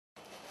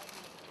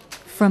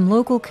From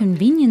local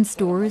convenience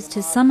stores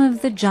to some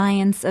of the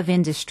giants of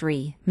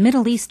industry,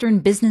 Middle Eastern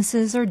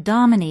businesses are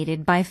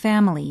dominated by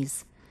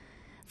families.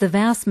 The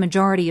vast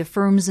majority of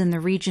firms in the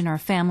region are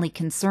family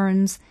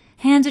concerns,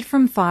 handed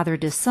from father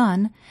to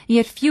son,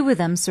 yet few of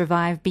them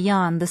survive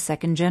beyond the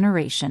second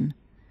generation.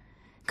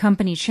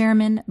 Company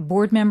chairmen,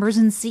 board members,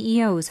 and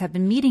CEOs have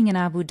been meeting in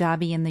Abu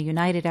Dhabi and the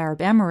United Arab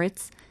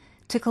Emirates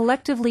to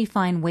collectively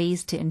find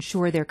ways to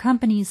ensure their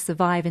companies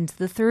survive into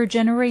the third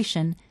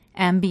generation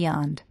and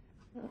beyond.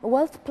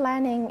 Wealth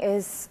planning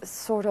is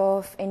sort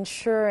of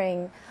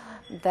ensuring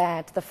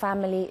that the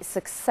family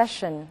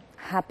succession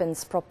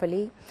happens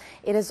properly.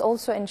 It is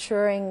also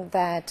ensuring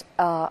that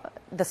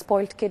the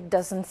spoiled kid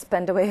doesn't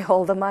spend away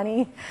all the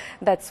money.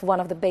 That's one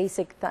of the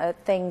basic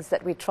things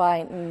that we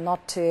try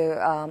not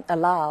to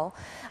allow.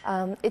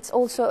 It's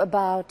also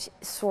about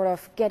sort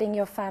of getting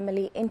your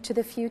family into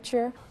the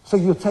future. So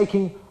you're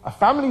taking a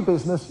family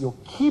business, you're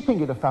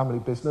keeping it a family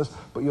business,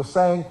 but you're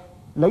saying,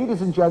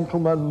 ladies and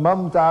gentlemen,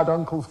 mum, dad,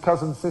 uncles,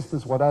 cousins,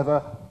 sisters,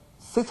 whatever,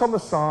 sit on the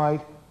side,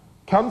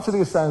 come to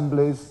the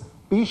assemblies,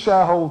 be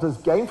shareholders,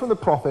 gain from the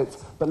profits,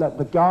 but let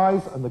the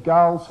guys and the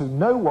girls who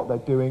know what they're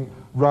doing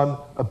run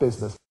a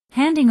business.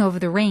 Handing over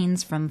the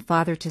reins from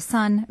father to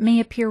son may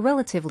appear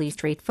relatively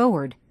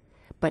straightforward,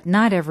 but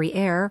not every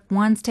heir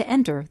wants to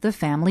enter the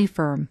family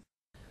firm.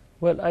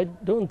 Well, I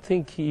don't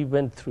think he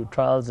went through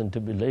trials and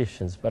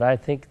tribulations, but I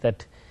think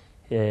that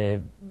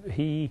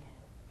he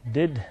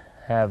did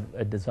have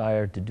a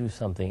desire to do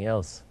something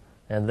else,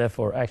 and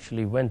therefore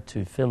actually went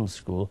to film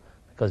school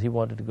because he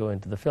wanted to go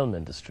into the film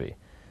industry.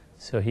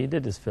 So he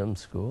did his film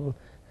school,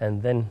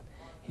 and then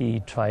he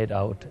tried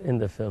out in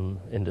the film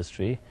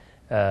industry.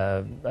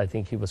 I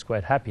think he was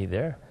quite happy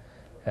there,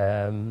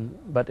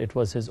 but it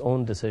was his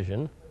own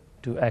decision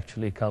to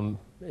actually come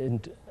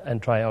in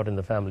and try out in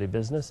the family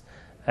business.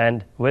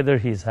 And whether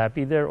he's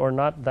happy there or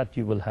not, that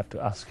you will have to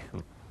ask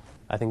him.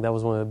 I think that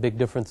was one of the big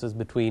differences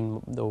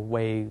between the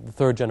way the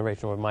third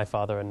generation, or my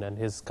father and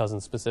his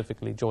cousins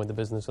specifically, joined the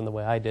business and the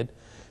way I did.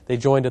 They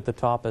joined at the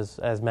top as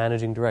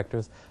managing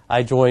directors.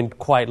 I joined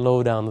quite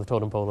low down the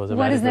totem pole as a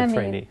management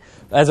trainee.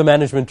 As a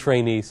management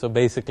trainee, so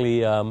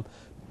basically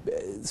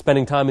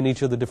spending time in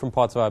each of the different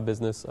parts of our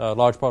business. A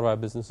large part of our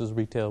business is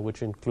retail,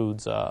 which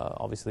includes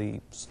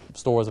obviously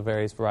stores of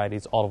various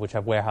varieties, all of which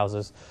have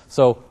warehouses.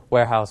 So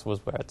warehouse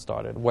was where it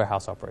started,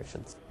 warehouse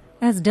operations.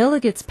 As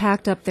delegates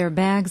packed up their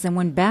bags and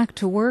went back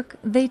to work,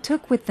 they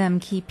took with them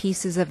key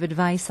pieces of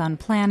advice on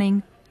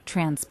planning,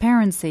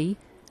 transparency,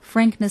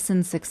 frankness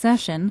in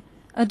succession,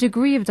 a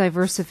degree of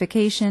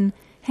diversification,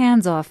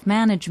 hands-off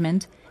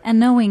management, and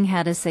knowing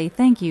how to say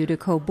thank you to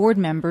co-board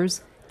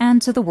members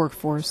and to the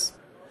workforce.